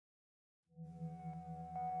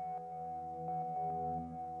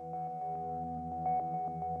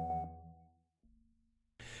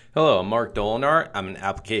Hello, I'm Mark Dolinar. I'm an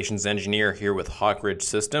applications engineer here with Hawk Ridge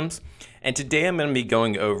Systems, and today I'm going to be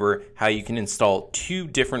going over how you can install two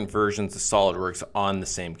different versions of SOLIDWORKS on the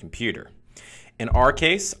same computer. In our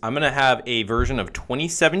case, I'm going to have a version of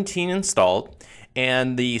 2017 installed,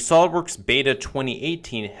 and the SOLIDWORKS Beta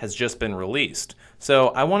 2018 has just been released. So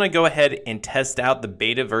I want to go ahead and test out the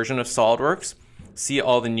beta version of SOLIDWORKS, see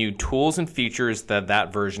all the new tools and features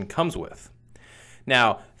that version comes with.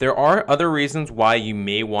 Now, there are other reasons why you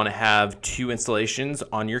may want to have two installations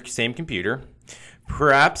on your same computer.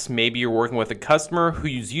 Perhaps maybe you're working with a customer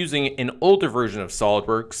who's using an older version of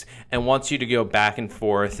SOLIDWORKS and wants you to go back and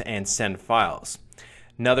forth and send files.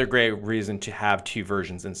 Another great reason to have two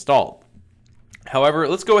versions installed. However,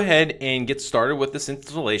 let's go ahead and get started with this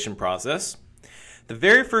installation process. The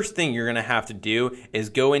very first thing you're going to have to do is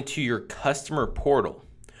go into your customer portal.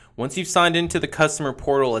 Once you've signed into the customer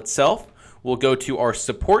portal itself, we'll go to our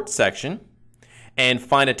support section and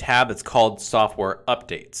find a tab that's called Software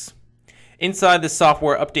Updates. Inside the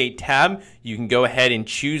Software Update tab, you can go ahead and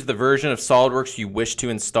choose the version of SOLIDWORKS you wish to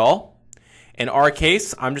install. In our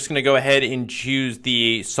case, I'm just going to go ahead and choose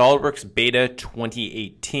the SOLIDWORKS Beta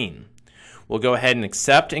 2018. We'll go ahead and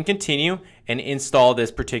accept and continue and install this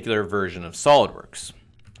particular version of SOLIDWORKS.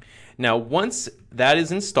 Now, once that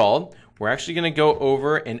is installed, we're actually going to go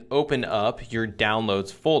over and open up your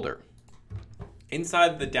Downloads folder.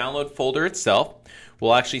 Inside the download folder itself,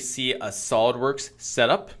 we'll actually see a SOLIDWORKS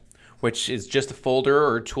setup, which is just a folder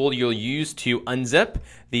or tool you'll use to unzip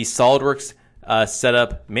the SOLIDWORKS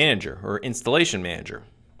setup manager or installation manager.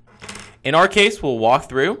 In our case, we'll walk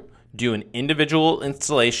through, do an individual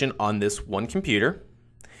installation on this one computer,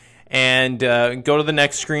 and go to the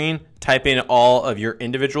next screen, type in all of your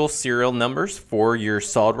individual serial numbers for your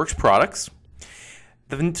SOLIDWORKS products.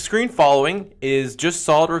 The screen following is just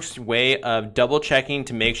SOLIDWORKS' way of double checking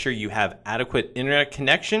to make sure you have adequate internet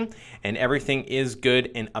connection and everything is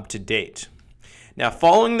good and up to date. Now,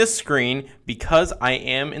 following this screen, because I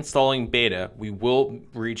am installing beta, we will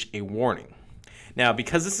reach a warning. Now,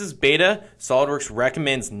 because this is beta, SOLIDWORKS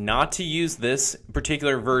recommends not to use this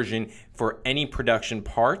particular version for any production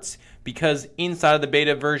parts because inside of the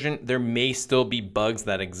beta version, there may still be bugs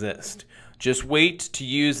that exist. Just wait to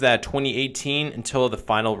use that 2018 until the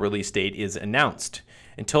final release date is announced.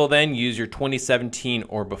 Until then, use your 2017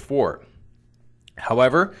 or before.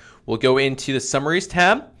 However, we'll go into the Summaries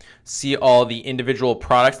tab, see all the individual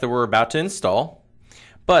products that we're about to install.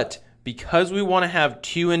 But because we want to have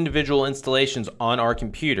two individual installations on our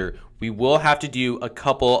computer, we will have to do a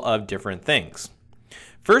couple of different things.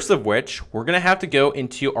 First of which, we're going to have to go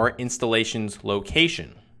into our installations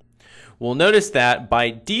location. We'll notice that by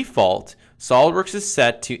default, SOLIDWORKS is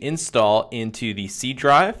set to install into the C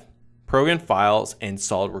drive, Program Files, and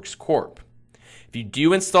SOLIDWORKS Corp. If you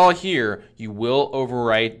do install here, you will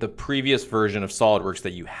overwrite the previous version of SOLIDWORKS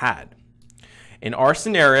that you had. In our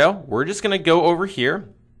scenario, we're just going to go over here,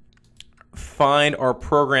 find our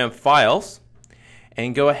Program Files,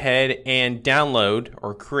 and go ahead and download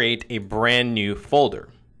or create a brand new folder.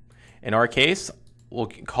 In our case,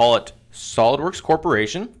 we'll call it SOLIDWORKS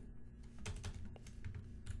Corporation.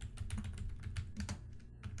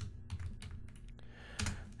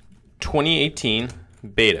 (2018)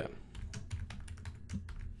 beta.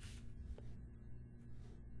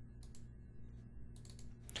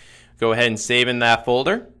 Go ahead and save in that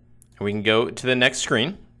folder, and we can go to the next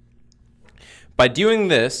screen. By doing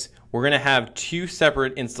this, we're going to have two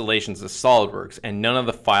separate installations of SOLIDWORKS, and none of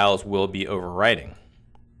the files will be overwriting.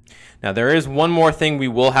 Now, there is one more thing we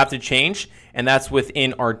will have to change, and that's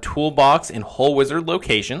within our toolbox and whole wizard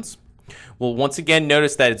locations. We'll once again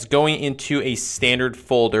notice that it's going into a standard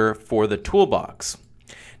folder for the toolbox.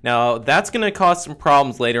 Now, that's going to cause some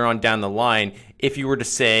problems later on down the line if you were to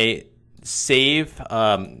say save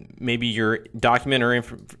maybe your document or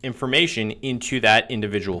information into that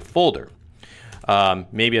individual folder.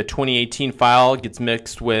 Maybe a 2018 file gets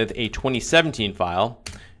mixed with a 2017 file,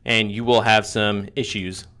 and you will have some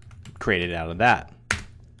issues created out of that.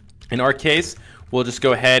 In our case, we'll just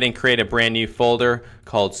go ahead and create a brand new folder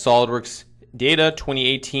called SOLIDWORKS Data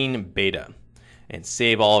 2018 Beta and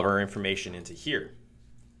save all of our information into here.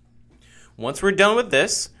 Once we're done with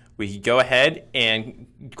this, we can go ahead and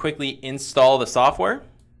quickly install the software.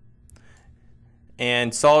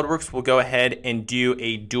 And SOLIDWORKS will go ahead and do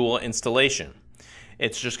a dual installation.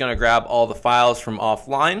 It's just going to grab all the files from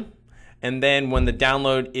offline, and then when the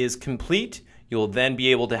download is complete, you'll then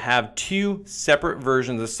be able to have two separate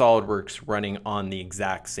versions of SOLIDWORKS running on the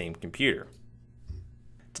exact same computer.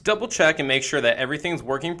 To double check and make sure that everything's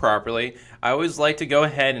working properly, I always like to go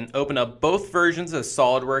ahead and open up both versions of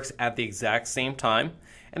SOLIDWORKS at the exact same time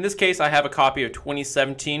In this case, I have a copy of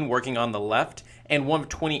 2017 working on the left and one of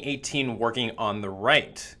 2018 working on the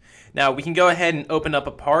right. Now we can go ahead and open up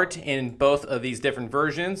a part in both of these different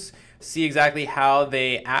versions, see exactly how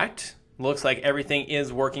they act. Looks like everything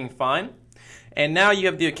is working fine. And now you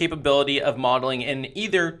have the capability of modeling in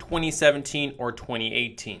either 2017 or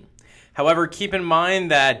 2018. However, keep in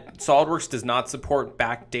mind that SOLIDWORKS does not support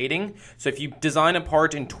backdating, so if you design a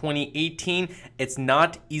part in 2018, it's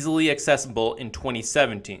not easily accessible in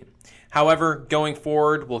 2017. However, going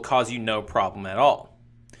forward will cause you no problem at all.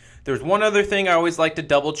 There's one other thing I always like to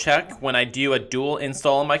double check when I do a dual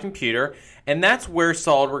install on my computer, and that's where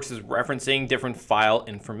SOLIDWORKS is referencing different file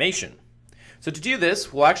information. So to do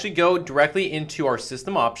this, we'll actually go directly into our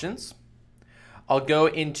system options. I'll go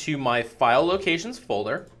into my file locations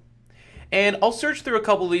folder, and I'll search through a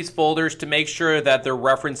couple of these folders to make sure that they're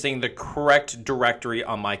referencing the correct directory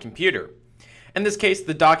on my computer. In this case,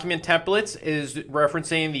 the document templates is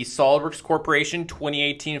referencing the SOLIDWORKS Corporation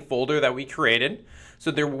 2018 folder that we created, so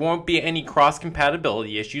there won't be any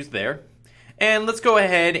cross-compatibility issues there. And let's go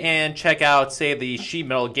ahead and check out, say, the sheet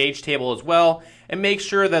metal gauge table as well, and make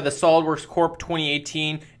sure that the SOLIDWORKS Corp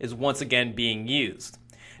 2018 is once again being used.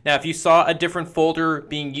 Now, if you saw a different folder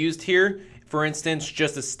being used here, for instance,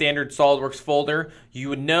 just a standard SOLIDWORKS folder, you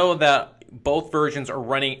would know that both versions are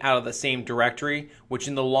running out of the same directory, which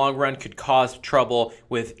in the long run could cause trouble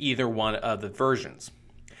with either one of the versions.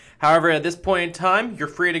 However, at this point in time, you're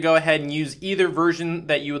free to go ahead and use either version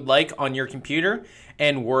that you would like on your computer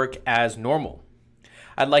and work as normal.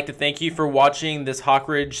 I'd like to thank you for watching this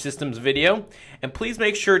Hawkridge Systems video, and please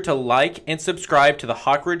make sure to like and subscribe to the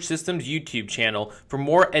Hawkridge Systems YouTube channel for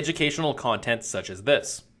more educational content such as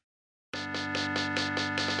this.